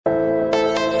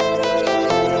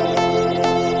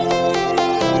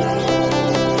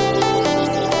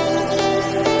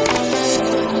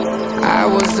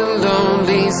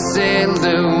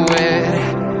silhouette.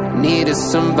 Needed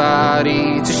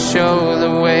somebody to show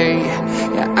the way.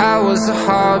 Yeah, I was a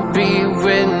heartbeat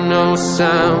with no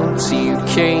sound till you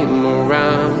came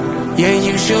around. Yeah,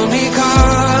 you showed me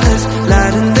colors,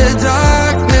 light in the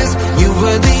darkness. You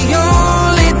were the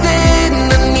only thing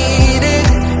I needed.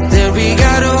 Then we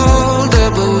got older,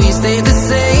 but we stayed the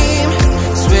same.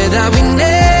 Swear that we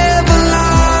never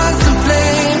lost the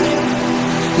flame.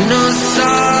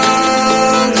 Nostalgia,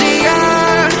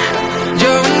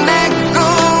 you're an echo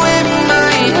in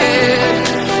my head.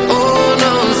 Oh,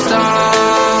 nostalgia,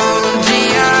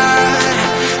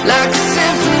 like a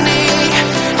symphony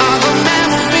of our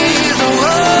memories. Oh,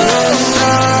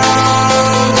 nostalgia,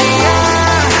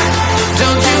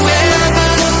 don't you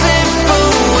ever slip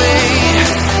away.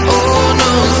 Oh,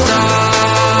 nostalgia,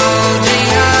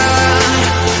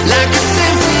 like a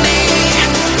symphony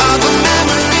of our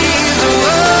memories. Oh,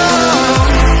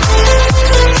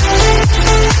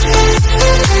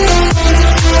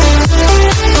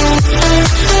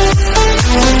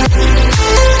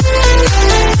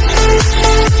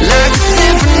 like a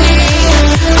symphony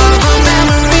of our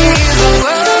memories.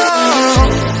 Oh,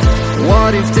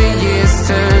 what if the years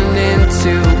turn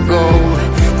into gold?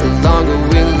 The longer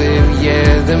we live,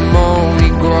 yeah, the more we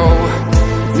grow.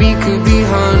 We could be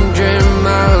 100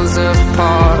 miles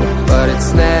apart, but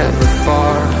it's never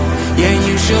far. Yeah,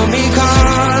 you show me